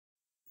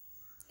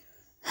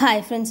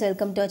Hi friends,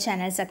 welcome to our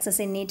channel Success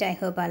in NEET. I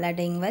hope all are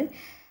doing well.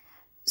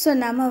 So,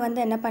 நம்ம வந்து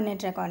என்ன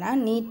பண்ணிட்டு இருக்கோம்னா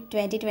NEET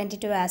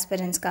 2022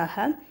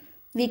 ஆஸ்பிரன்ட்ஸ்க்காக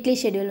weekly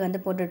schedule வந்து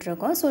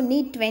போட்டுட்ருக்கோம். ஸோ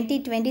NEET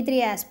 2023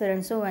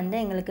 ஆஸ்பிரன்ட்ஸும் வந்து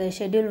எங்களுக்கு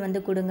ஷெட்யூல் வந்து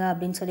கொடுங்க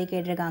அப்படின்னு சொல்லி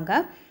கேட்டிருக்காங்க.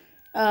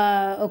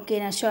 ஓகே,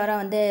 நான்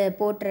ஷுவராக வந்து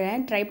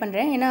ட்ரை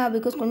பண்ணுறேன். ஏன்னா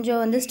பிகாஸ்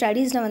கொஞ்சம் வந்து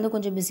ஸ்டடீஸில் வந்து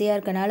கொஞ்சம் பிஸியாக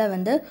இருக்கனால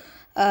வந்து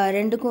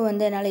ரெண்டுக்கும்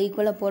வந்து என்னால்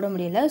ஈக்குவலாக போட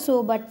முடியல. ஸோ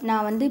பட்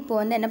நான் வந்து இப்போ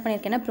வந்து என்ன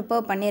பண்ணியிருக்கேன்னா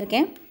ப்ரிப்பேர்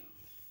பண்ணியிருக்கேன்.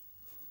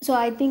 ஸோ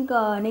ஐ திங்க்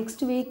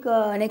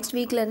நெக்ஸ்ட்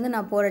வீக்லேருந்து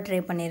நான் போட ட்ரை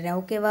பண்ணிடுறேன்.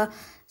 ஓகேவா?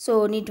 ஸோ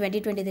NEET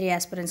 2023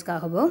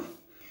 ஆஸ்பிரன்ட்ஸ்க்காகவும்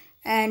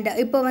அண்ட்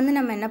இப்போ வந்து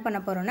நம்ம என்ன பண்ண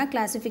போகிறோம்னா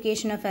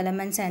classification of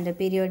elements and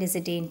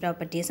பீரியோடிசிட்டி in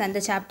properties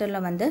அந்த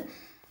சாப்டரில் வந்து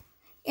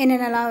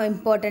என்னென்னலாம்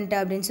இம்பார்ட்டண்ட்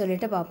அப்படின்னு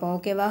சொல்லிட்டு பார்ப்போம்.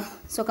 ஓகேவா?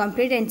 ஸோ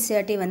கம்ப்ளீட்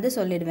ncert வந்து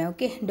சொல்லிவிடுவேன்.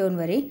 Okay,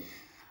 don't worry.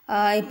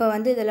 இப்போ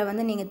வந்து இதில்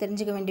வந்து நீங்கள்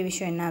தெரிஞ்சுக்க வேண்டிய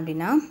விஷயம் என்ன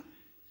அப்படின்னா,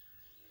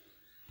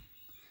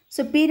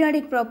 ஸோ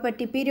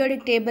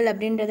பீரியாடிக் டேபிள்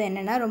அப்படின்றது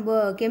என்னென்னா ரொம்ப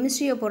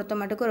கெமிஸ்ட்ரியை பொறுத்த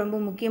மட்டுக்கும் ரொம்ப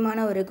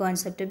முக்கியமான ஒரு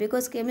கான்செப்ட்.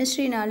 பிகாஸ்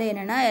கெமிஸ்ட்ரினாலே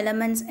என்னென்னா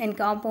எலமெண்ட்ஸ் அண்ட்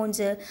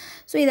காம்பவுண்ட்ஸு,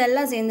 ஸோ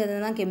இதெல்லாம் சேர்ந்தது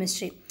தான்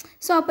கெமிஸ்ட்ரி.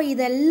 ஸோ அப்போ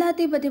இது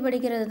எல்லாத்தையும் பற்றி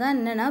படிக்கிறது தான்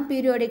என்னென்னா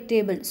பீரியாடிக்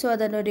டேபிள். ஸோ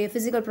அதனுடைய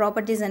ஃபிசிக்கல்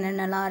ப்ராப்பர்ட்டிஸ்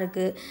என்னென்னலாம்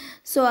இருக்குது,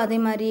 ஸோ அதே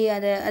மாதிரி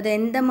அதை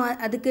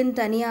அதுக்குன்னு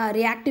தனியாக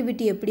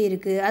ரியாக்டிவிட்டி எப்படி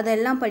இருக்குது,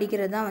 அதெல்லாம்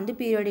படிக்கிறது தான் வந்து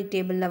பீரியாடிக்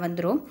டேபிளில்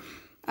வந்துடும்.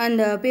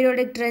 அந்த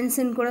பீரியாடிக்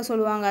ட்ரெண்ட்ஸுன்னு கூட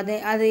சொல்லுவாங்க.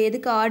 அது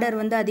எதுக்கு ஆர்டர்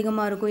வந்து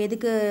அதிகமாக இருக்கும்,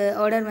 எதுக்கு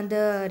ஆர்டர் வந்து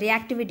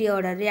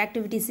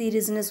ரியாக்டிவிட்டி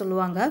சீரீஸ்னு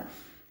சொல்லுவாங்க.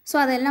 ஸோ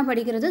அதெல்லாம்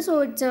படிக்கிறது. ஸோ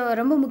இட்ஸ்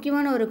ரொம்ப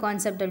முக்கியமான ஒரு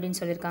கான்செப்ட் அப்படின்னு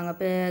சொல்லியிருக்காங்க.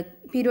 இப்போ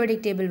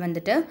பீரியாடிக் டேபிள்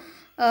வந்துட்டு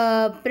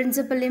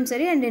பிரின்சிபல்லையும்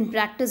சரி அண்ட் இன்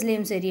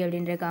ப்ராக்டிஸ்லேயும் சரி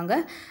அப்படின்ட்டுருக்காங்க.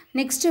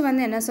 நெக்ஸ்ட்டு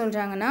வந்து என்ன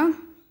சொல்கிறாங்கன்னா,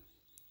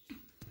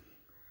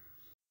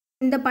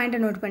 இந்த பாயிண்ட்டை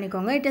நோட்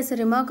பண்ணிக்கோங்க. It is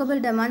remarkable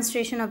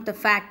demonstration of the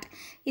fact.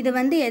 இது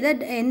வந்து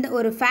எந்த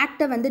ஒரு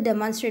ஃபேக்டை வந்து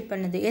டெமான்ஸ்ட்ரேட்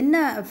பண்ணுது.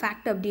 என்ன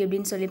ஃபேக்ட்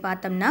அப்படின்னு சொல்லி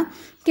பார்த்தோம்னா,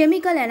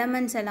 கெமிக்கல்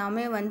எலமெண்ட்ஸ்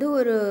எல்லாமே வந்து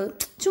ஒரு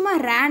சும்மா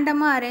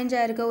ரேண்டமாக அரேஞ்ச்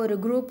ஆகிருக்க ஒரு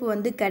குரூப்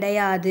வந்து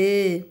கிடையாது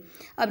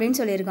அப்படின்னு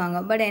சொல்லியிருக்காங்க.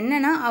 பட்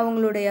என்னென்னா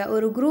அவங்களுடைய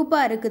ஒரு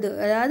குரூப்பாக இருக்குது.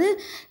 அதாவது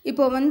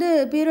இப்போ வந்து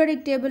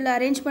பீரியாடிக் டேபிளில்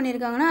அரேஞ்ச்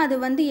பண்ணியிருக்காங்கன்னா அது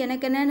வந்து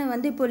எனக்கு என்னென்னு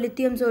வந்து இப்போ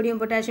லித்தியம், சோடியம்,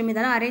 பொட்டாசியம்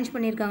இதெல்லாம் அரேஞ்ச்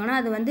பண்ணியிருக்காங்கன்னா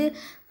அது வந்து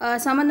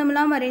சம்மந்தம்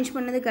இல்லாமல் அரேஞ்ச்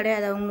பண்ணது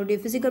கிடையாது. அவங்களுடைய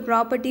ஃபிசிக்கல்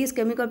ப்ராப்பர்ட்டிஸ்,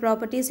 கெமிக்கல்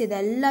ப்ராப்பர்ட்டிஸ் இது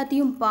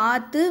எல்லாத்தையும்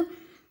பார்த்து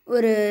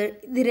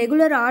இது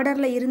ரெகுலர்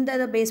ஆர்டரில்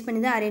இருந்ததை பேஸ் பண்ணி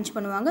தான் அரேஞ்ச்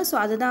பண்ணுவாங்க. ஸோ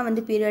அதுதான்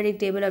வந்து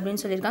பீரியாடிக் டேபிள்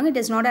அப்படின்னு சொல்லியிருக்காங்க. It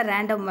is not a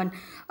random one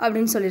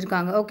அப்படின்னு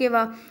சொல்லியிருக்காங்க.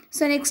 ஓகேவா?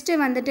 ஸோ நெக்ஸ்ட்டு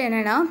வந்துட்டு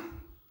என்னென்னா,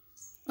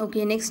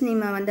 ஓகே, நெக்ஸ்ட்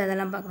நீங்கள் வந்து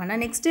அதெல்லாம் பார்க்க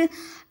வேணாம். Next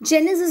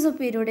Genesis of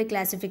periodic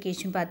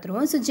classification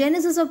பார்த்துருவோம். So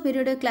Genesis of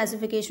periodic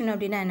classification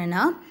அப்படின்னா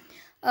என்னென்னா,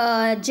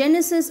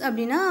 ஜெனசிஸ்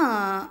அப்படின்னா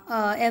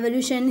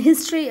எவல்யூஷன்,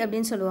 ஹிஸ்ட்ரி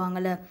அப்படின்னு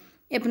சொல்லுவாங்கள்ல,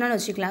 எப்படினாலும்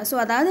வச்சுக்கலாம். ஸோ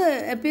அதாவது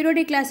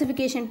பீரியாடிக்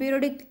கிளாசிஃபிகேஷன்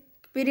பீரியாடிக்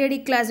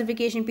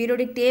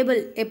டேபிள்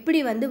எப்படி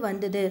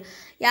வந்தது,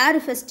 யார்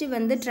ஃபஸ்ட்டு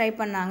வந்து ட்ரை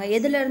பண்ணாங்க,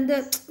 எதுலேருந்து,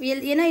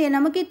 ஏன்னா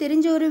நமக்கே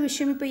தெரிஞ்ச ஒரு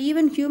விஷயம். இப்போ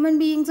ஈவன் ஹியூமன்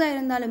பீயிங்ஸாக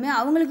இருந்தாலுமே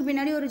அவங்களுக்கு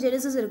பின்னாடி ஒரு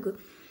ஜெனசிஸ் இருக்குது.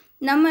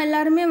 நம்ம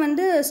எல்லாருமே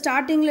வந்து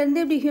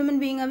ஸ்டார்டிங்லேருந்து இப்படி ஹியூமன்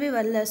பீயிங்காகவே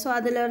வரல. ஸோ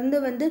அதிலேருந்து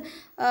வந்து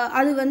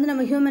அது வந்து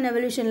நம்ம ஹியூமன்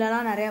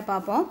எவல்யூஷன்லலாம் நிறையா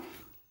பார்ப்போம்.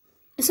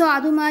 ஸோ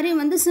அது மாதிரி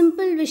வந்து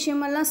சிம்பிள்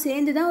விஷயமெல்லாம்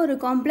சேர்ந்து தான் ஒரு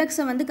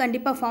காம்ப்ளெக்ஸை வந்து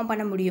கண்டிப்பாக ஃபார்ம்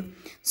பண்ண முடியும்.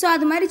 ஸோ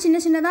அது மாதிரி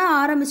சின்னதாக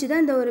ஆரம்பித்து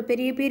தான் இந்த ஒரு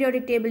பெரிய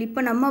பீரியாடிக் டேபிள்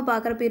இப்போ நம்ம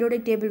பார்க்குற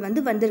பீரியாடிக் டேபிள்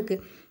வந்திருக்கு.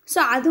 ஸோ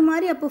அது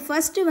மாதிரி அப்போ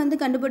ஃபஸ்ட்டு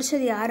வந்து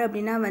கண்டுபிடிச்சது யார்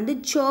அப்படின்னா வந்து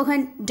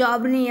ஜோஹன்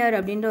டாபர்னியர்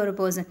அப்படின்ற ஒரு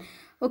பர்சன்.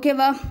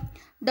 ஓகேவா?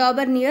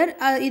 டாபர்னியர்,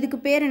 இதுக்கு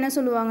பேர் என்ன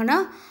சொல்லுவாங்கன்னா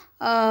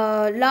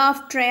லா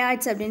ஆஃப்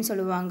ட்ரையாட்ஸ் அப்படின்னு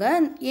சொல்லுவாங்க.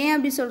 ஏன்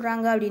அப்படி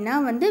சொல்கிறாங்க அப்படின்னா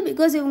வந்து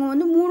பிகாஸ் இவங்க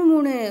வந்து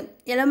மூணு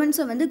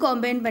எலமெண்ட்ஸை வந்து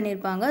கம்பைன்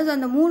பண்ணியிருப்பாங்க. ஸோ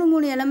அந்த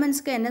மூணு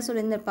எலமெண்ட்ஸ்க்கு என்ன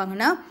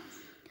சொல்லியிருந்திருப்பாங்கன்னா,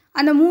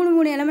 அந்த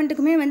மூணு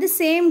எலமெண்ட்டுக்குமே வந்து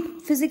same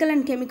physical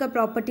and chemical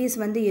properties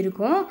வந்து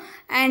இருக்கும்.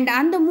 அண்ட்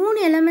அந்த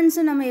 3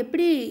 எலமெண்ட்ஸை நம்ம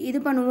எப்படி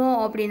இது பண்ணுவோம்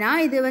அப்படின்னா,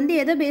 இது வந்து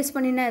எதை பேஸ்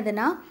பண்ணினா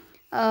எதுனா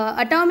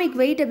அட்டாமிக்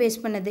வெயிட்டை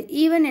பேஸ் பண்ணது.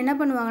 ஈவன் என்ன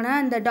பண்ணுவாங்கன்னா,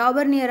 இந்த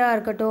டாபர்னியராக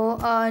இருக்கட்டும்,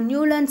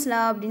 நியூலன்ஸ்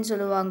லா அப்படின்னு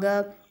சொல்லுவாங்க,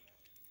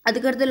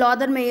 அதுக்கடுத்து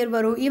லாதர் மேயர்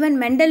வரும், ஈவன்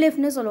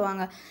மெண்டலிஃப்னு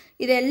சொல்லுவாங்க.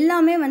 இது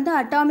எல்லாமே வந்து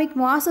அட்டாமிக்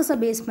மாஸஸை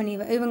பேஸ் பண்ணி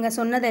இவங்க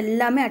சொன்னது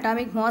எல்லாமே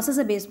அட்டாமிக்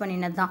மாஸஸை பேஸ்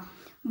பண்ணினது தான்.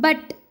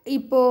 பட்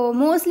இப்போது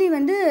மோஸ்ட்லி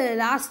வந்து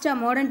லாஸ்ட்டாக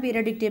மாடர்ன்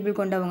பீரியாடிக் டேபிள்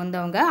கொண்டு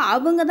வந்தவங்க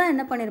அவங்க தான்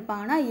என்ன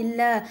பண்ணியிருப்பாங்கன்னா,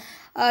 இல்லை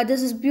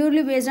this is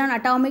purely based on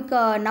atomic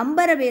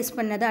நம்பரை பேஸ்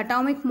பண்ணது,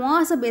 அட்டாமிக்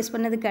மாஸை பேஸ்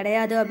பண்ணது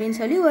கிடையாது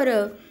அப்படின்னு சொல்லி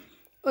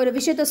ஒரு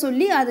விஷயத்த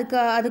சொல்லி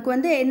அதுக்கு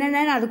வந்து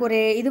என்னென்னு அதுக்கு ஒரு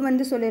இது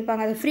வந்து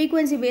சொல்லியிருப்பாங்க. அது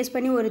ஃப்ரீக்வன்சி பேஸ்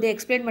பண்ணி ஒரு இது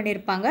எக்ஸ்பிளைன்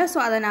பண்ணியிருப்பாங்க. ஸோ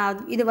அதை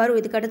நான்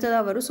இதுக்கு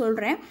அடுத்ததாக வரும்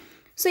சொல்கிறேன்.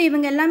 ஸோ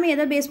இவங்க எல்லாமே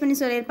எதை பேஸ் பண்ணி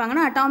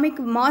சொல்லியிருப்பாங்கன்னா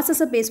அட்டாமிக்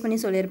மாஸஸை பேஸ் பண்ணி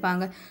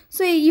சொல்லியிருப்பாங்க.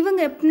 ஸோ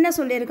இவங்க என்ன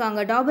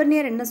சொல்லியிருக்காங்க,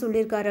 டாபர்னியர் என்ன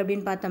சொல்லியிருக்காரு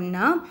அப்படின்னு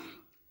பார்த்தோம்னா,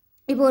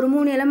 இப்போ ஒரு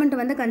 3 எலமெண்ட்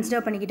வந்து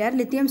கன்சிடர் பண்ணிக்கிட்டார்,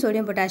 லித்தியம்,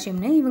 சோடியம்,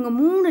 பொட்டாசியம்னு. இவங்க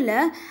 3ல்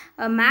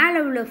மேலே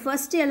உள்ள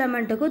ஃபர்ஸ்ட்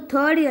எலமெண்ட்டுக்கும்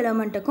தேர்ட்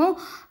எலமெண்ட்டுக்கும்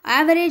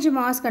ஆவரேஜ்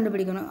மாஸ்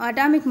கண்டுபிடிக்கணும்.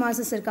 அட்டாமிக்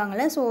மாஸஸ்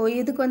இருக்காங்களே, ஸோ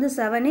இதுக்கு வந்து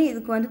 7,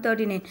 இதுக்கு வந்து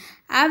 39.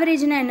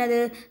 ஆவரேஜ்னால்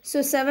என்னது? ஸோ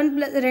 7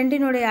 +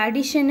 2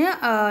 அடிஷனு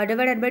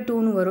டிவைடட் பை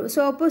 2ன்னு வரும்.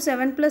 ஸோ அப்போது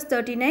 7 +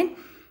 39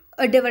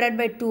 டிவைடட்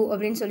பை 2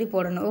 அப்படின்னு சொல்லி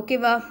போடணும்.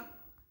 ஓகேவா?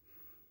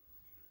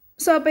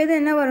 ஸோ அப்போ இது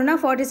என்ன வரும்னா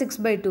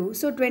 46/2.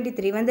 ஸோ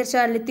 23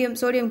 வந்துருச்சா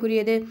லித்தியம்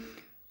சோடியம்க்குரியது.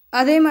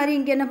 அதே மாதிரி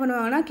இங்கே என்ன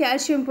பண்ணுவாங்கன்னா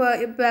கால்சியம்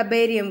இப்போ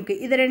பேரியமுக்கு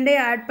இது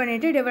ரெண்டையும் ஆட்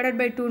பண்ணிவிட்டு டிவைடட்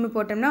பை 2ன்னு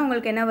போட்டோம்னா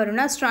உங்களுக்கு என்ன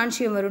வரும்னா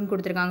ஸ்ட்ரான்சியம் வரும்னு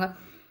கொடுத்துருக்காங்க.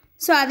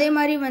 ஸோ அதே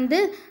மாதிரி வந்து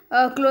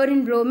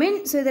குளோரின் புரோமின்.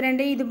 ஸோ இது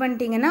ரெண்டையும் இது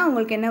பண்ணிட்டீங்கன்னா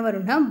உங்களுக்கு என்ன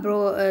வரும்னா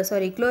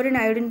குளோரின்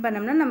அயோடின்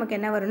பண்ணோம்னா நமக்கு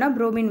என்ன வரும்னா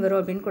புரோமின்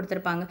வரும் அப்படின்னு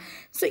கொடுத்துருப்பாங்க.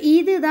 ஸோ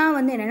இதுதான்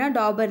வந்து என்னென்னா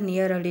டாபர்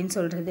நியர் அப்படின்னு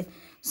சொல்கிறது.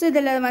 ஸோ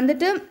இதில்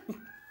வந்துட்டு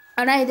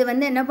ஆனால் இது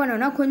வந்து என்ன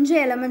பண்ணோன்னா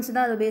கொஞ்சம் எலமெண்ட்ஸ்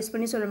தான் அதை பேஸ்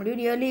பண்ணி சொல்ல முடியும்.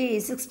 நியர்லி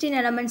 16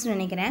 எலமெண்ட்ஸ்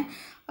நினைக்கிறேன்.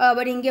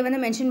 பட் இங்கே வந்து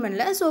மென்ஷன்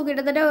பண்ணல. ஸோ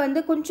கிட்டத்தட்ட வந்து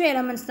கொஞ்சம்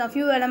எலமெண்ட்ஸ் தான்,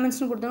 ஃபியூ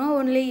எலமெண்ட்ஸ்னு கொடுத்தாங்க.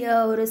 ஒன்லி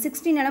ஒரு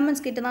 16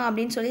 எலமெண்ட்ஸ் கிட்ட தான்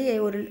அப்படின்னு சொல்லி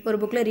ஒரு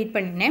புக்கில் ரீட்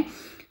பண்ணியிருந்தேன்.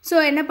 ஸோ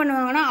என்ன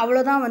பண்ணுவாங்கன்னா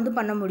அவ்வளோதான் வந்து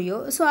பண்ண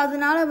முடியும். ஸோ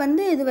அதனால்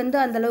வந்து இது வந்து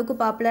அந்தளவுக்கு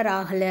பாப்புலர்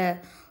ஆகலை.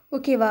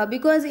 ஓகேவா?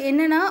 பிகாஸ்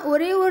என்னென்னா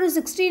ஒரே ஒரு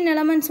 16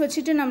 எலமெண்ட்ஸ்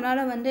வச்சுட்டு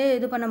நம்மளால் வந்து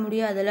இது பண்ண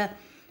முடியாதுல்ல.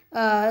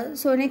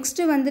 ஸோ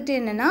நெக்ஸ்ட்டு வந்துட்டு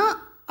என்னென்னா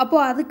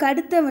அப்போது அதுக்கு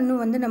அடுத்த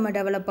வந்து நம்ம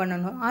டெவலப்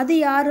பண்ணணும். அது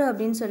யார்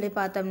அப்படின்னு சொல்லி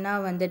பார்த்தோம்னா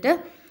வந்துட்டு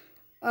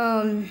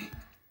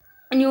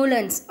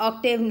நியூலன்ஸ்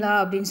ஆக்டேவ் லா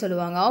அப்படின்னு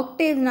சொல்லுவாங்க.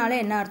 ஆக்டேவ்னால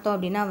என்ன அர்த்தம்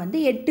அப்படின்னா வந்து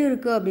 8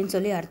 இருக்குது அப்படின்னு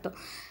சொல்லி அர்த்தம்.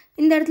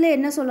 இந்த இடத்துல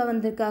என்ன சொல்ல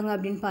வந்திருக்காங்க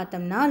அப்படின்னு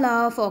பார்த்தோம்னா law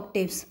of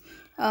octaves,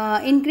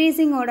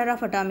 increasing order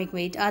of atomic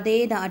wait. அதே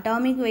தான்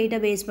அட்டாமிக்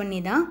வெயிட்டை பேஸ்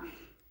பண்ணி தான்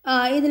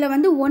இதில்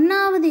வந்து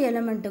 1வது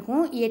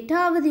எலமெண்ட்டுக்கும்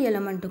 8வது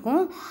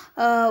எலமெண்ட்டுக்கும்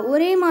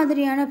ஒரே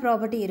மாதிரியான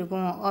ப்ராப்பர்ட்டி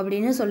இருக்கும்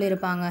அப்படின்னு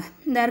சொல்லியிருப்பாங்க.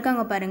 இந்த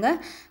இருக்காங்க பாருங்கள்,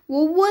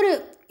 ஒவ்வொரு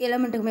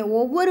எலமெண்ட்டுக்குமே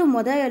ஒவ்வொரு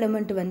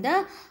எலமெண்ட் வந்து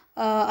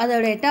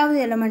அதோட 8வது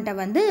எலமெண்ட்டை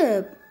வந்து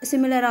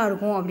சிமிலராக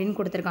இருக்கும் அப்படின்னு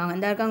கொடுத்துருக்காங்க.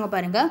 இந்த இருக்காங்க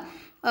பாருங்கள்,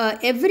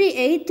 every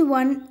 8th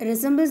one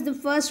resembles the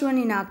first one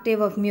in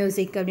octave of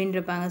music அப்படின்னு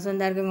இருப்பாங்க. ஸோ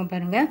இந்த இருக்காங்க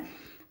பாருங்கள்,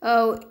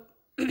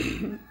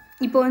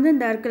 இப்போ வந்து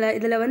இந்த இருக்குல்ல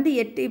இதில் வந்து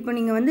 8 இப்போ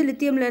நீங்கள் வந்து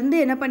லித்தியம்லேருந்து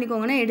என்ன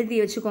பண்ணிக்கோங்கன்னா எழுதி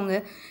வச்சுக்கோங்க.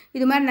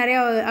 இது மாதிரி நிறையா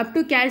அப்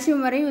டு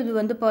கால்சியம் வரையும் இது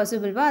வந்து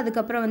பாசிபிள்வா,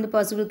 அதுக்கப்புறம் வந்து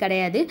பாசிபிள்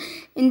கிடையாது.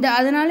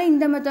 அதனால்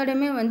இந்த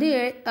மெத்தடுமே வந்து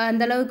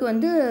அந்தளவுக்கு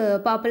வந்து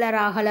பாப்புலர்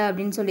ஆகலை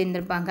அப்படின்னு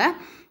சொல்லியிருந்திருப்பாங்க.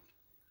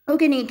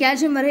 ஓகே, நீங்கள்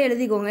கால்சியம் வரை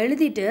எழுதிக்கோங்க.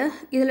 எழுதிட்டு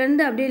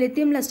இதிலேருந்து அப்படியே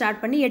லித்தியமில்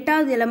ஸ்டார்ட் பண்ணி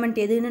 8வது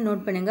எலமெண்ட் எதுன்னு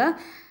நோட் பண்ணுங்கள்.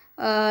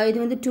 இது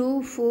வந்து 2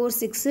 4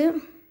 6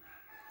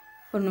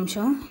 ஒரு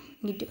நிமிஷம்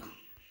இங்கிட்டு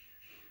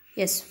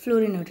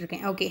ஃப்ளூரின்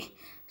விட்டுருக்கேன். ஓகே,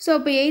 ஸோ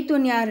இப்போ 8th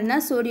one யாருன்னா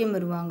சோடியம்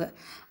வருவாங்க.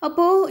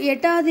 அப்போது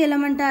 8வது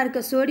எலமெண்ட்டாக இருக்க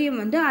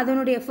சோடியம் வந்து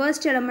அதனுடைய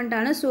ஃபர்ஸ்ட்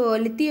எலமெண்ட்டான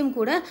லித்தியம்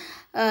கூட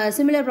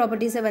சிமிலர்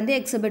ப்ராப்பர்ட்டிஸை வந்து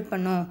எக்ஸிபிட்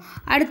பண்ணும்.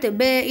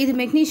 அடுத்து இது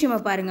மெக்னீஷியமை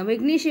பாருங்கள்.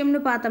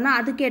 மெக்னீஷியம்னு பார்த்தோம்னா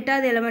அதுக்கு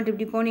 8வது எலமெண்ட்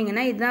இப்படி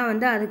போனீங்கன்னா இதுதான்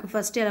வந்து அதுக்கு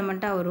ஃபஸ்ட்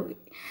எலமெண்ட்டாக வரும்.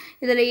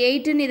 இதில்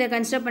 8ன்னு இதை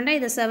கன்சிடர் பண்ணால்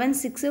இதை 7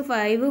 6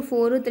 5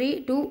 4 3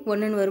 2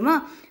 1ன்னு வருமா.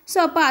 ஸோ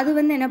அப்போ அது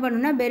வந்து என்ன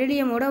பண்ணுன்னா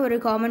பெரிலியமோட ஒரு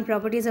காமன்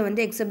ப்ராப்பர்ட்டிஸை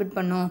வந்து எக்ஸிபிட்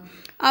பண்ணும்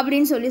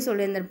அப்படின்னு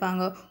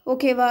சொல்லியிருந்திருப்பாங்க.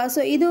 ஓகேவா?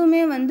 ஸோ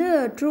இதுவுமே வந்து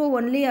true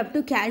only up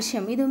to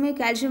calcium. இதுவுமே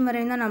கால்சியம்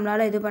வரையும் தான்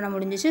நம்மளால் இது பண்ண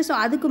முடிஞ்சிச்சு. ஸோ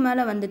அதுக்கு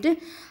மேலே வந்துட்டு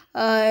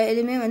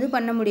எதுவுமே வந்து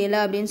பண்ண முடியலை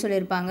அப்படின்னு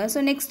சொல்லியிருப்பாங்க. ஸோ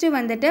நெக்ஸ்ட்டு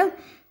வந்துட்டு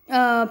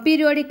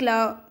பீரியோடிக் லா.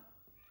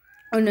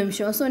 ஒரு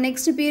நிமிஷம். ஸோ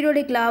நெக்ஸ்ட்டு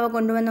பீரியோடிக் லாவை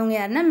கொண்டு வந்தவங்க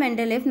யாருன்னா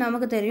மெண்டலீஃப்.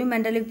 நமக்கு தெரியும்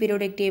மெண்டலீஃப்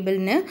பீரியோடிக்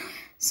டேபிள்னு.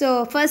 ஸோ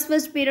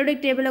ஃபர்ஸ்ட்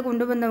பீரியோடிக் டேபிளை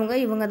கொண்டு வந்தவங்க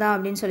இவங்க தான்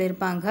அப்படின்னு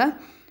சொல்லியிருப்பாங்க.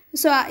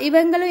 ஸோ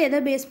இவங்களும் எதை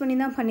பேஸ் பண்ணி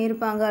தான்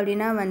பண்ணியிருப்பாங்க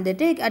அப்படின்னா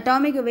வந்துட்டு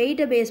அட்டாமிக்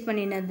வெயிட்டை பேஸ்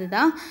பண்ணினது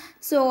தான்.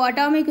 ஸோ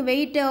அட்டாமிக்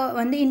வெயிட்டை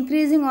வந்து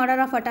increasing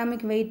order of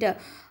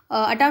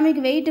atomic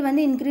wait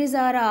வந்து இன்க்ரீஸ்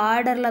ஆகிற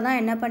ஆர்டரில் தான்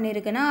என்ன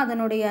பண்ணியிருக்குன்னா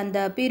அதனுடைய அந்த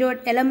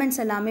பீரியட்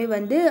எலமெண்ட்ஸ் எல்லாமே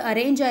வந்து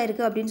அரேஞ்ச்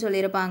ஆகிருக்கு அப்படின்னு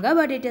சொல்லியிருப்பாங்க.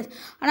 பட்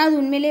ஆனால் அது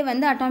உண்மையிலே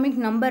வந்து அட்டாமிக்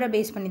நம்பரை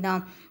பேஸ் பண்ணி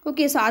தான்.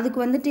 ஓகே, ஸோ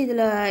அதுக்கு வந்துட்டு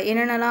இதில்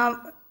என்னென்னலாம்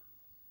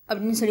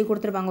அப்படின்னு சொல்லி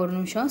கொடுத்துருப்பாங்க. ஒரு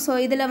நிமிஷம். ஸோ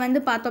இதில் வந்து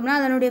பார்த்தோம்னா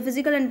அதனுடைய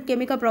ஃபிசிக்கல் அண்ட்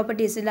கெமிக்கல்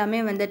ப்ராப்பர்ட்டிஸ் எல்லாமே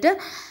வந்துட்டு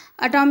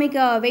அட்டாமிக்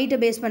வெயிட்டை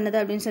பேஸ் பண்ணது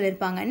அப்படின்னு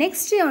சொல்லியிருப்பாங்க.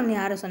 நெக்ஸ்ட்டு ஒன்று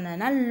யாரை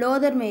சொன்னதுன்னா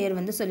லோதர் மேயர்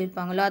வந்து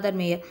சொல்லியிருப்பாங்க. லோதர்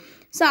மேயர்.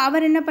 ஸோ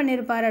அவர் என்ன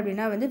பண்ணியிருப்பார்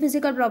அப்படின்னா வந்து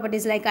physical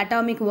properties like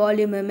atomic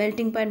volume,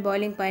 melting point,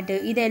 boiling point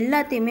இது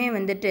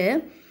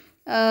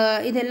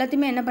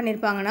எல்லாத்தையுமே என்ன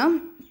பண்ணியிருப்பாங்கன்னா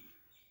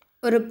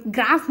ஒரு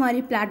கிராஃப் மாதிரி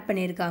பிளாட்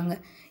பண்ணியிருக்காங்க.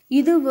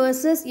 இது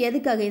வேர்சஸ்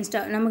எதுக்கு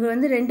அகெயின்ஸ்டாக நமக்கு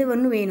வந்து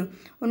ஒன்று வேணும்.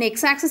 ஒன்று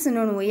எக்ஸ் ஆக்சிஸ்,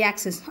 இன்னொன்று ஒய்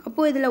ஆக்சிஸ்.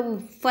 அப்போது இதில்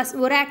ஃபஸ்ட்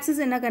ஒரு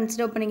ஆக்சிஸ் என்ன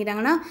consider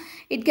பண்ணிக்கிட்டாங்கன்னா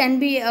it can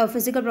be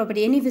physical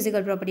property, any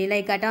physical property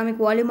like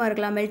atomic வால்யூமாக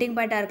இருக்கலாம், மெல்டிங்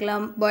பாயிண்ட்டாக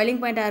இருக்கலாம்,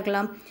 பாய்லிங் பாயிண்ட்டாக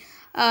இருக்கலாம்.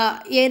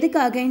 எதுக்கு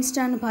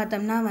அகெயின்ஸ்டான்னு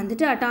பார்த்தோம்னா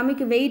வந்துட்டு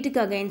அட்டாமிக்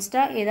வெயிட்டுக்கு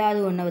அகெயின்ஸ்டாக ஏதாவது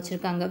ஒன்று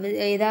வச்சுருக்காங்க,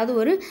 ஏதாவது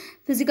ஒரு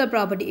ஃபிசிக்கல்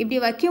ப்ராப்பர்ட்டி. இப்படி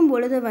வைக்கும்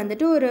பொழுது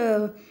வந்துட்டு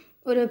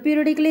ஒரு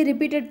பீரியோடிக்கலி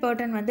ரிப்பீட்டட்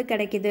பேட்டர்ன் வந்து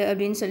கிடைக்கிது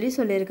அப்படின்னு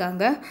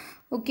சொல்லியிருக்காங்க.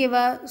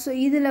 ஓகேவா? ஸோ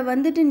இதில்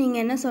வந்துட்டு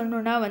நீங்கள் என்ன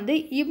சொல்லணுன்னா வந்து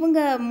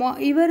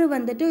இவர்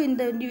வந்துட்டு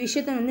இந்த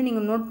விஷயத்தை வந்து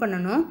நீங்கள் நோட்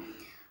பண்ணணும்.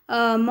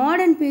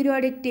 மாடர்ன்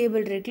பீரியாடிக்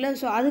டேபிள் இருக்குல்ல,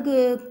 ஸோ அதுக்கு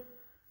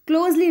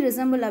க்ளோஸ்லி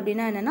ரிசம்பிள்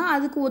அப்படின்னா என்னென்னா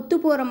அதுக்கு ஒத்து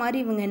போகிற மாதிரி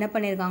இவங்க என்ன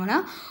பண்ணியிருக்காங்கன்னா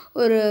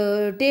ஒரு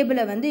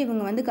டேபிளை வந்து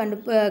இவங்க வந்து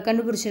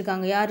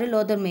கண்டுபிடிச்சிருக்காங்க. யார்?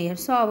 லோதர் மேயர்.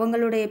 ஸோ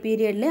அவங்களுடைய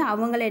பீரியடில்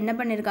அவங்கள என்ன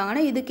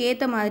பண்ணியிருக்காங்கன்னா இதுக்கு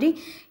ஏற்ற மாதிரி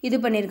இது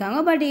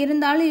பண்ணியிருக்காங்க. பட்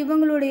இருந்தாலும்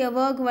இவங்களுடைய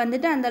ஒர்க்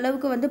வந்துட்டு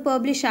அந்தளவுக்கு வந்து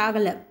பப்ளிஷ்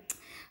ஆகலை.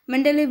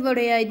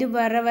 மெண்டலீவோடைய இது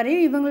வர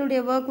வரையும்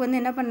இவங்களுடைய ஒர்க்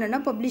வந்து என்ன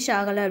பண்ணலன்னா பப்ளிஷ்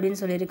ஆகலை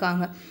அப்படின்னு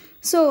சொல்லியிருக்காங்க.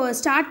 ஸோ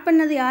ஸ்டார்ட்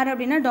பண்ணது யார்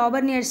அப்படின்னா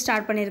டாபர்னியர்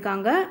ஸ்டார்ட்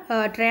பண்ணியிருக்காங்க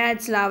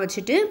ட்ரையாட்ஸ்லாம்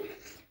வச்சுட்டு.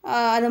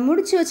 அதை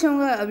முடிச்சு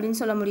வச்சவங்க அப்படின்னு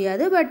சொல்ல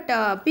முடியாது. பட்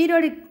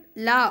பீரியோடிக்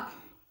லா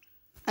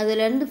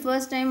அதுலேருந்து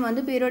ஃபர்ஸ்ட் டைம்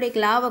வந்து பீரியோடிக்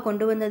லாவை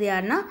கொண்டு வந்தது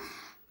யாருன்னா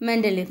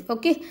மெண்டலிவ்.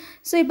 ஓகே,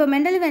 ஸோ இப்போ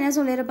மெண்டலிவ் என்ன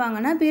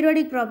சொல்லியிருப்பாங்கன்னா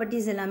பீரியாடிக்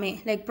ப்ராப்பர்ட்டிஸ் எல்லாமே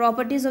like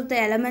properties of the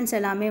elements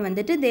எல்லாமே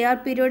வந்துட்டு they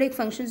are periodic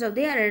functions of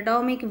the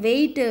atomic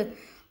wait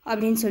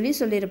அப்படின்னு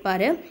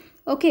சொல்லியிருப்பார்.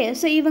 ஓகே,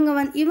 ஸோ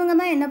இவங்க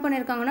தான் என்ன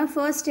பண்ணியிருக்காங்கன்னா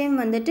ஃபர்ஸ்ட் டைம்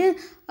வந்துட்டு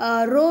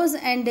ரோஸ்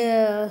அண்டு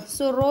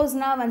ஸோ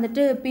ரோஸ்னால்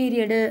வந்துட்டு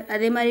பீரியடு,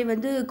 அதே மாதிரி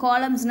வந்து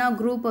காலம்ஸ்னால்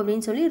குரூப்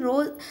அப்படின்னு சொல்லி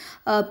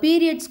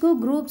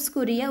பீரியட்ஸ்க்கும்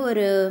குரூப்ஸ்க்குரிய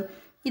ஒரு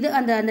இது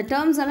அந்த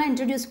டேர்ம்ஸ் எல்லாம்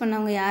இன்ட்ரடியூஸ்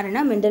பண்ணவங்க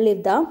யாருன்னா மெண்டலிவ்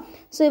தான்.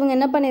 ஸோ இவங்க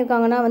என்ன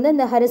பண்ணியிருக்காங்கன்னா வந்து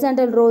இந்த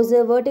ஹரிசாண்டல்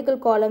ரோஸு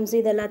வெர்டிக்கல் காலம்ஸ்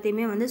இது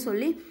எல்லாத்தையுமே வந்து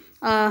சொல்லி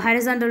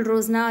ஹரிசாண்டல்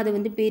ரோஸ்னால் அது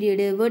வந்து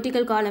பீரியடு,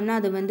 வெர்டிக்கல் காலம்னா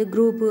அது வந்து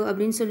குரூப்பு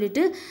அப்படின்னு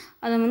சொல்லிட்டு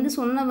அதை வந்து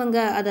சொன்னவங்க,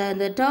 அதை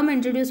அந்த டேர்ம்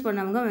இன்ட்ரடியூஸ்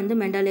பண்ணவங்க வந்து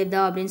மெண்டலிவ்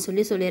தான் அப்படின்னு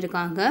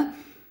சொல்லியிருக்காங்க.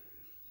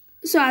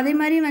 ஸோ அதே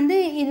மாதிரி வந்து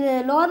இது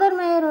லோதர்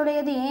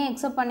மேயருடையது ஏன்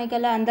அக்செப்ட்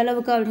பண்ணிக்கல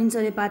அந்தளவுக்கு அப்படின்னு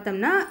சொல்லி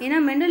பார்த்தோம்னா, ஏன்னா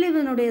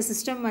மெண்டலிவனுடைய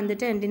சிஸ்டம்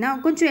வந்துட்டு எப்படின்னா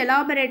கொஞ்சம்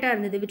எலாபரேட்டாக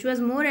இருந்தது, which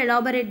was more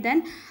elaborate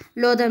then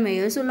லோதர்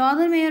mayor. So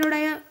லோதர்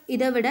மேயருடைய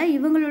இதை விட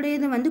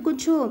இவங்களுடையது வந்து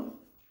கொஞ்சம்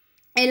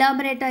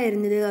எலாபரேட்டாக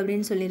இருந்தது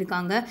அப்படின்னு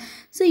சொல்லியிருக்காங்க.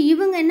 ஸோ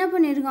இவங்க என்ன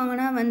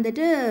பண்ணியிருக்காங்கன்னா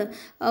வந்துட்டு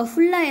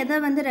ஃபுல்லாக எதை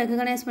வந்து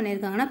ரெக்கக்னைஸ்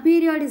பண்ணியிருக்காங்கன்னா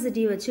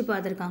பீரியாடிசிட்டி வச்சு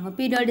பார்த்துருக்காங்க.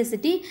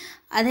 பீரியாடிசிட்டி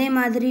அதே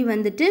மாதிரி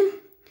வந்துட்டு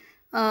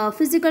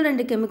ஃபிசிக்கல்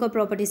அண்ட் கெமிக்கல்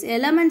ப்ராப்பர்ட்டிஸ்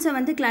எலமெண்ட்ஸை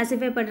வந்து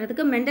கிளாஸிஃபை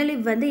பண்ணுறதுக்கு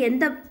மெண்டலிவ் வந்து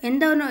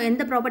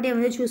எந்த ப்ராப்பர்ட்டியை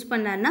வந்து சூஸ்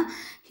பண்ணார்னா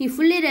ஹி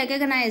ஃபுல்லி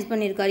ரெக்கக்னைஸ்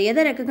பண்ணியிருக்காரு.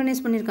 எதை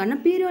ரெக்கக்னைஸ் பண்ணியிருக்காருன்னா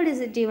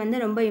பீரியாடிசிட்டி வந்து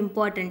ரொம்ப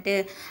இம்பார்ட்டண்ட்டு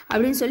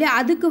அப்படின்னு சொல்லி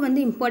அதுக்கு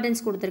வந்து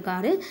இம்பார்ட்டன்ஸ்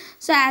கொடுத்துருக்காரு.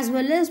 So as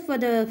well as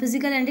for the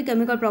physical and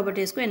chemical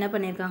ப்ராப்பர்ட்டிஸ்க்கும் என்ன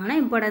பண்ணியிருக்காங்கன்னா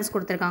இம்பார்ட்டன்ஸ்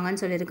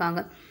கொடுத்துருக்காங்கன்னு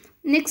சொல்லியிருக்காங்க.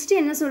 நெக்ஸ்ட்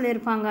என்ன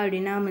சொல்லியிருப்பாங்க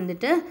அப்படின்னா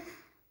வந்துட்டு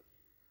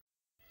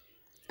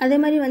அதே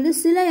மாதிரி வந்து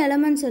சில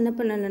எலமெண்ட்ஸ் என்ன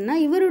பண்ணலைன்னா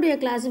இவருடைய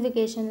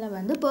கிளாஸிஃபிகேஷனில்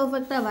வந்து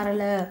பர்ஃபெக்டாக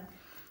வரலை,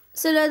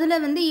 சில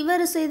இதில் வந்து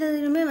இவர்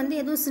செய்ததுமே வந்து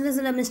ஏதோ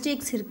சில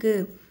மிஸ்டேக்ஸ்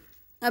இருக்குது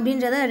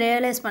அப்படின்றத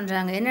ரியலைஸ்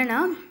பண்ணுறாங்க. என்னென்னா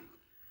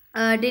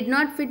did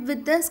not fit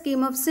with the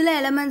scheme of சில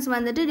எலமெண்ட்ஸ்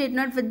வந்துட்டு did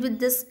not fit with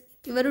this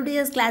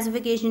இவருடைய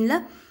கிளாஸிஃபிகேஷனில்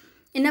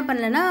என்ன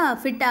பண்ணலைன்னா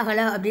ஃபிட்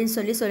ஆகலை அப்படின்னு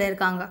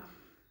சொல்லியிருக்காங்க.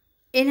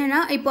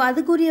 என்னென்னா இப்போ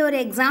அதுக்குரிய ஒரு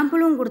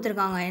எக்ஸாம்பிளும்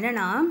கொடுத்துருக்காங்க.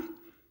 என்னென்னா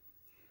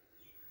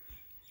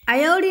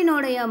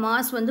அயோடினுடைய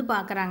மாஸ் வந்து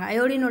பார்க்குறாங்க,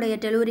 அயோடினுடைய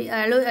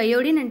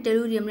அயோடின் அண்ட்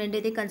டெலூரியம்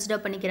ரெண்டுத்தையும்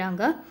கன்சிடர்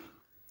பண்ணிக்கிறாங்க.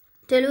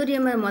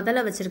 டெலூரியமை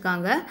முதல்ல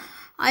வச்சுருக்காங்க,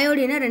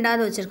 அயோடினை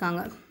ரெண்டாவது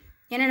வச்சுருக்காங்க.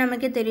 ஏன்னா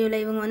நமக்கே தெரியல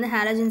இவங்க வந்து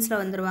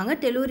ஹாலஜன்ஸில் வந்துடுவாங்க,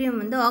 டெலூரியம்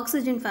வந்து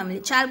ஆக்சிஜன் ஃபேமிலி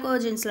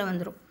சால்கோஜன்ஸில்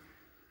வந்துடும்.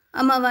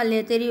 ஆமாவா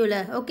இல்லையா தெரியல.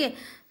 ஓகே,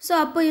 ஸோ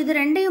அப்போ இது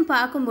ரெண்டையும்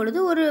பார்க்கும் பொழுது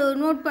ஒரு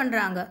நோட்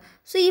பண்ணுறாங்க.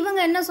 ஸோ இவங்க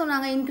என்ன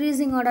சொன்னாங்க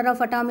increasing order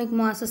of atomic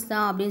masses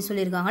தான் அப்படின்னு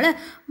சொல்லியிருக்காங்களே.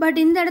 பட்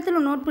இந்த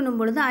இடத்துல நோட்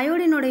பண்ணும்பொழுது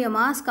அயோடினுடைய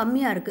மாஸ்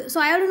கம்மியாக இருக்குது. ஸோ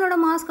அயோடினோட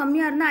மாஸ்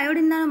கம்மியாக இருந்தால்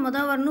அயோடின் தானே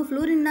முதல் வரணும்,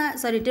 ஃப்ளூரின்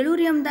தான்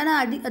டெலூரியம் தானே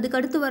அதுக்கு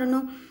அடுத்து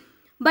வரணும்.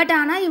 பட்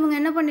ஆனால் இவங்க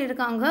என்ன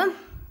பண்ணியிருக்காங்க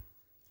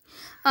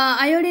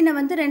அயோடினை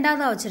வந்து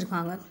ரெண்டாவதாக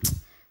வச்சுருக்காங்க.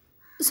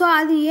 ஸோ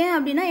அது ஏன்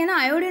அப்படின்னா ஏன்னா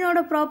அயோடினோட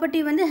ப்ராப்பர்ட்டி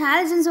வந்து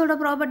ஹாலஜன்ஸோட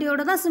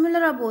ப்ராப்பர்ட்டியோட தான்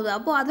சிமிலராக போகுது,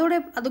 அப்போது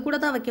அது கூட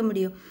தான் வைக்க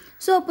முடியும்.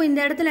 ஸோ அப்போ இந்த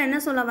இடத்துல என்ன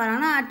சொல்ல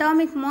வராங்கன்னா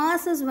அட்டாமிக்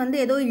மாசஸ் வந்து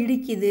ஏதோ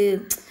இடிக்குது,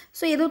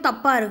 ஸோ ஏதோ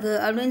தப்பாக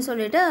இருக்குது அப்படின்னு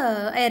சொல்லிட்டு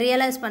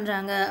ரியலைஸ்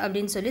பண்ணுறாங்க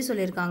அப்படின்னு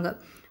சொல்லியிருக்காங்க.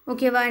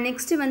 ஓகேவா,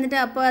 நெக்ஸ்ட்டு வந்துட்டு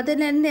அப்போ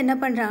அதுலேருந்து என்ன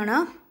பண்ணுறாங்கன்னா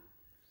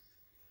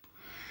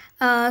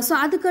ஸோ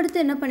அதுக்கடுத்து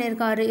என்ன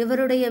பண்ணியிருக்காரு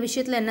இவருடைய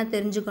விஷயத்தில் என்ன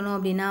தெரிஞ்சுக்கணும்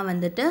அப்படின்னா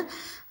வந்துட்டு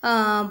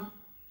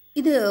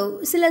இது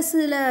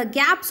சில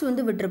கேப்ஸ்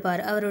வந்து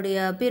விட்டுருப்பார் அவருடைய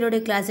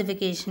பீரியாடிக்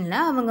கிளாஸிஃபிகேஷனில்.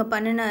 அவங்க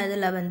பண்ணின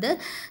இதில் வந்து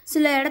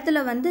சில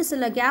இடத்துல வந்து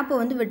சில கேப்பை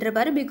வந்து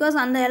விட்டுருப்பார். பிகாஸ்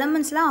அந்த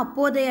எலமெண்ட்ஸ்லாம்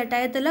அப்போதைய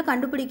டயத்தில்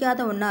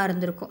கண்டுபிடிக்காத ஒன்றா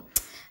இருந்திருக்கும்.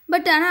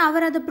 பட் ஆனால்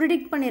அவர் அதை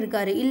ப்ரிடிக்ட்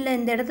பண்ணியிருக்காரு, இல்லை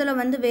இந்த இடத்துல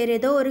வந்து வேறு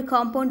ஏதோ ஒரு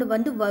காம்பவுண்டு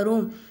வந்து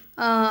வரும்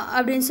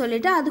அப்படின்னு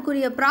சொல்லிட்டு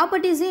அதுக்குரிய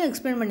ப்ராப்பர்ட்டிஸையும்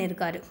எக்ஸ்பிளைன்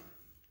பண்ணியிருக்காரு.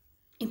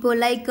 இப்போது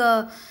லைக்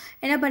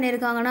என்ன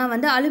பண்ணியிருக்காங்கன்னா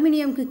வந்து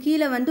அலுமினியம்க்கு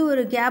கீழே வந்து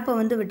ஒரு கேப்பை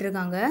வந்து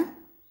விட்டுருக்காங்க.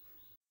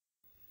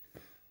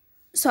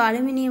 ஸோ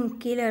அலுமினியம்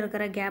கீழே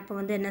இருக்கிற கேப்பை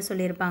வந்து என்ன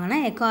சொல்லியிருப்பாங்கன்னா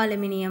எக்கா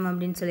அலுமினியம்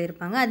அப்படின்னு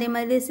சொல்லியிருப்பாங்க. அதே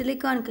மாதிரி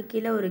சிலிக்கானுக்கு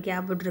கீழே ஒரு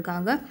கேப்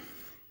விட்டுருக்காங்க.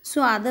 ஸோ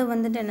அதை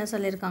வந்துட்டு என்ன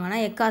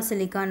சொல்லியிருக்காங்கன்னா எக்கா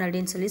சிலிக்கான்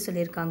அப்படின்னு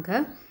சொல்லியிருக்காங்க.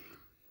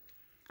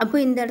 அப்போ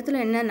இந்த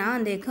இடத்துல என்னென்னா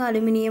அந்த எக்கா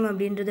அலுமினியம்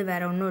அப்படின்றது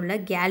வேறு ஒன்றும் இல்லை,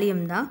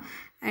 கேலியம் தான்.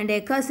 அண்ட்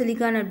எக்கா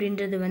சிலிக்கான்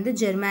அப்படின்றது வந்து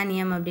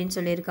ஜெர்மானியம் அப்படின்னு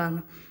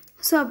சொல்லியிருக்காங்க.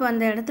 ஸோ அப்போ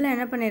அந்த இடத்துல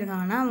என்ன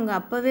பண்ணியிருக்காங்கன்னா அவங்க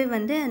அப்போவே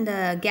வந்து அந்த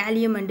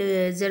கேலியம் அண்டு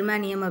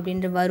ஜெர்மானியம்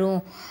அப்படின்ட்டு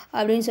வரும்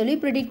அப்படின்னு சொல்லி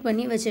ப்ரிடிக்ட்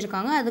பண்ணி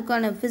வச்சுருக்காங்க.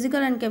 அதுக்கான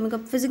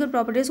ஃபிசிக்கல்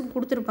ப்ராப்பர்ட்டிஸ்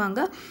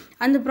கொடுத்துருப்பாங்க.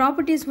 அந்த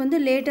ப்ராப்பர்ட்டிஸ் வந்து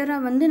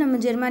லேட்டராக வந்து நம்ம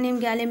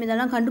ஜெர்மானியம் கேலியம்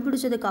இதெல்லாம்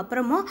கண்டுபிடிச்சதுக்கு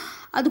அப்புறமா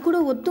அது கூட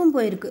ஒத்தும்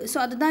போயிருக்கு. ஸோ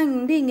அதுதான்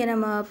வந்து இங்கே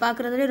நம்ம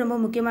பார்க்குறதுலே ரொம்ப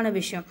முக்கியமான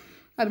விஷயம்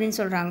அப்படின்னு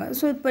சொல்கிறாங்க.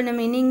 ஸோ இப்போ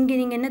நம்ம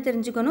நீங்கள் என்ன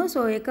தெரிஞ்சுக்கணும்,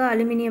 ஸோ எக்கா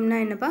அலுமினியம்னா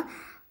என்னப்பா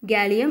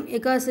கேலியம்,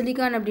 எக்கா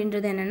சிலிக்கான்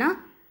அப்படின்றது என்னென்னா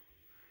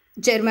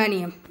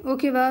ஜெர்மானியம்.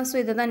 ஓகேவா, ஸோ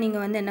இதை தான்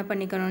நீங்கள் வந்து என்ன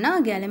பண்ணிக்கணும்னா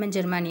gallium and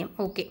germanium.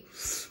 Okay,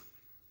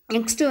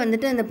 next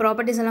வந்துட்டு அந்த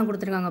ப்ராப்பர்ட்டிஸ் எல்லாம்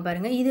கொடுத்துருக்காங்க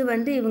பாருங்கள். இது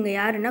வந்து இவங்க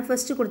யாருன்னா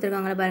ஃபஸ்ட்டு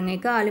கொடுத்துருக்காங்களா பாருங்கள்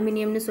எக்கா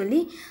அலுமினியம்னு சொல்லி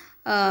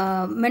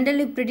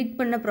மெண்டலிவ் ப்ரிடிக்ட்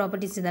பண்ண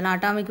ப்ராப்பர்ட்டிஸ் இதெல்லாம்.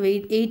 அட்டாமிக்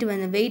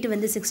வெயிட்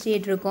வந்து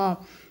 68 இருக்கும்,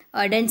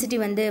 டென்சிட்டி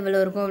வந்து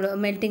இவ்வளோ இருக்கும்,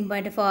 மெல்டிங்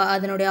பாயிண்ட்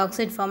அதனுடைய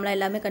ஆக்சைட் ஃபார்ம்லாம்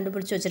எல்லாமே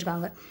கண்டுபிடிச்சி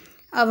வச்சுருக்காங்க.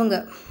 அவங்க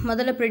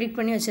முதல்ல ப்ரெடிக்ட்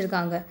பண்ணி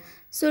வச்சுருக்காங்க.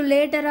 ஸோ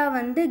லேட்டராக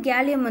வந்து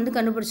கேலியம் வந்து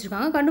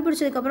கண்டுபிடிச்சிருக்காங்க.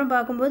 கண்டுபிடிச்சதுக்கப்புறம்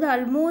பார்க்கும்போது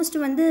ஆல்மோஸ்ட்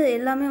வந்து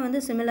எல்லாமே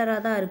வந்து சிமிலராக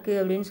தான் இருக்குது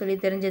அப்படின்னு சொல்லி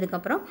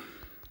தெரிஞ்சதுக்கப்புறம்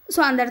ஸோ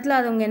அந்த இடத்துல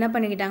அவங்க என்ன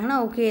பண்ணிக்கிட்டாங்கன்னா,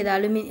 ஓகே இது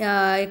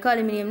எக்கா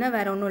அலுமினியம்னா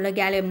வேறு ஒன்றும் இல்லை,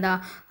 கேலியம் தான்.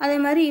 அதே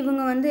மாதிரி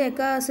இவங்க வந்து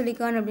எக்கா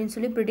சிலிக்கான் அப்படின்னு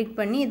சொல்லி ப்ரிடிக்ட்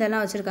பண்ணி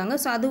இதெல்லாம் வச்சுருக்காங்க.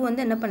 ஸோ அது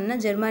வந்து என்ன பண்ணுன்னா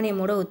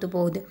ஜெர்மானியமோட ஒத்து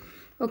போகுது.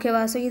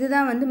 ஓகேவா? ஸோ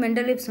இதுதான் வந்து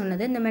மெண்டலீவ்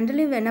சொன்னது. இந்த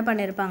மெண்டலீவ் என்ன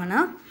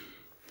பண்ணியிருப்பாங்கன்னா,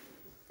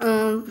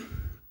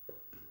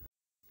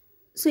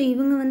 ஸோ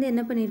இவங்க வந்து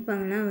என்ன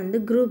பண்ணியிருப்பாங்கன்னா வந்து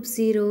group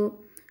 0,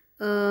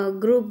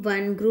 group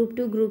 1, group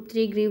 2, group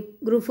 3,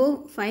 group 4,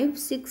 5,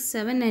 6,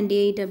 7 and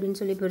 8 அப்படின்னு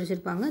சொல்லி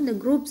பிரிச்சிருப்பாங்க. இந்த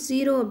குரூப்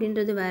 0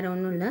 அப்படின்றது வேறு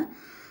ஒன்றும் இல்லை,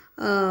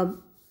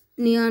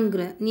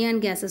 நியான்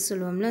கேஸஸ்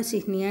சொல்லுவோம்ல,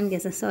 neon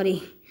gases sorry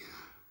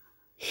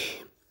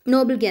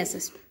Nobel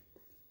gases.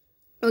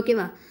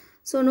 ஓகேவா?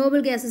 ஸோ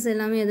நோபல் கேஸஸ்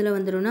எல்லாமே எதில்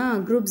வந்துடும்னா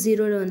குரூப்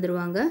 0ல்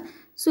வந்துடுவாங்க.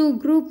 ஸோ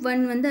குரூப்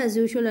 1 வந்து அஸ்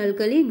யூஷுவல்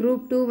அல்கலி,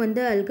 குரூப் 2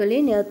 வந்து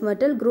அல்கலின் எர்த்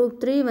மெட்டல், குரூப்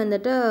 3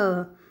 வந்துட்டு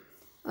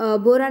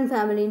போரான்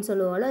ஃபேமிலின்னு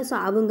சொல்லுவோம்ல. ஸோ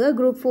அவங்க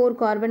குரூப் 4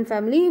 கார்பன்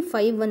ஃபேமிலி,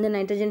 5 வந்து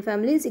நைட்ரஜன்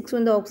ஃபேமிலி, 6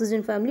 வந்து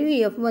ஆக்சிஜன் ஃபேமிலி,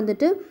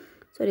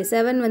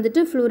 7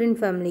 வந்துட்டு fluorine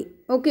family.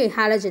 Okay,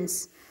 halogens.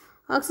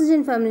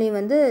 Oxygen family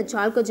வந்து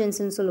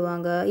சால்கோஜென்ஸ்னு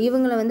சொல்லுவாங்க.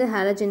 இவங்களை வந்து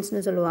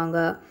ஹாலஜென்ஸ்னு சொல்லுவாங்க.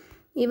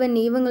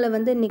 இவங்களை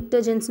வந்து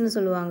நிக்டோஜென்ஸ்னு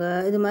சொல்லுவாங்க.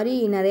 இது மாதிரி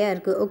நிறையா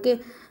இருக்குது. ஓகே,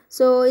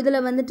 ஸோ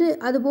இதில் வந்துட்டு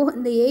அது போக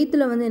இந்த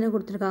 8th வந்து என்ன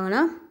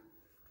கொடுத்துருக்காங்கன்னா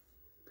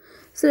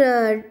சில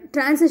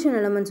டிரான்சிஷன்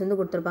எலமெண்ட்ஸ் வந்து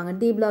கொடுத்துருப்பாங்க,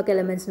 டி பிளாக்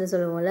எலமெண்ட்ஸ்னு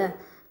சொல்லுவோம்ல.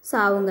 ஸோ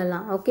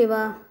அவங்கெல்லாம்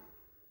ஓகேவா?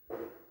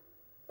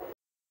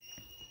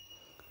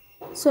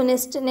 ஸோ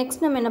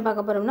நெக்ஸ்ட் நம்ம என்ன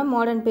பார்க்க போகிறோம்னா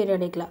மாடர்ன்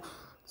பீரியாடிக் லா.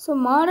 ஸோ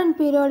மாடர்ன்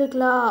பீரியாடிக்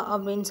லா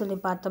அப்படின்னு சொல்லி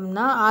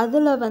பார்த்தோம்னா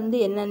அதில் வந்து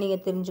என்ன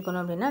நீங்கள்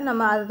தெரிஞ்சுக்கணும் அப்படின்னா,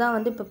 நம்ம அதுதான்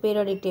வந்து இப்போ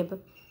பீரியாடிக்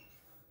டேபிள்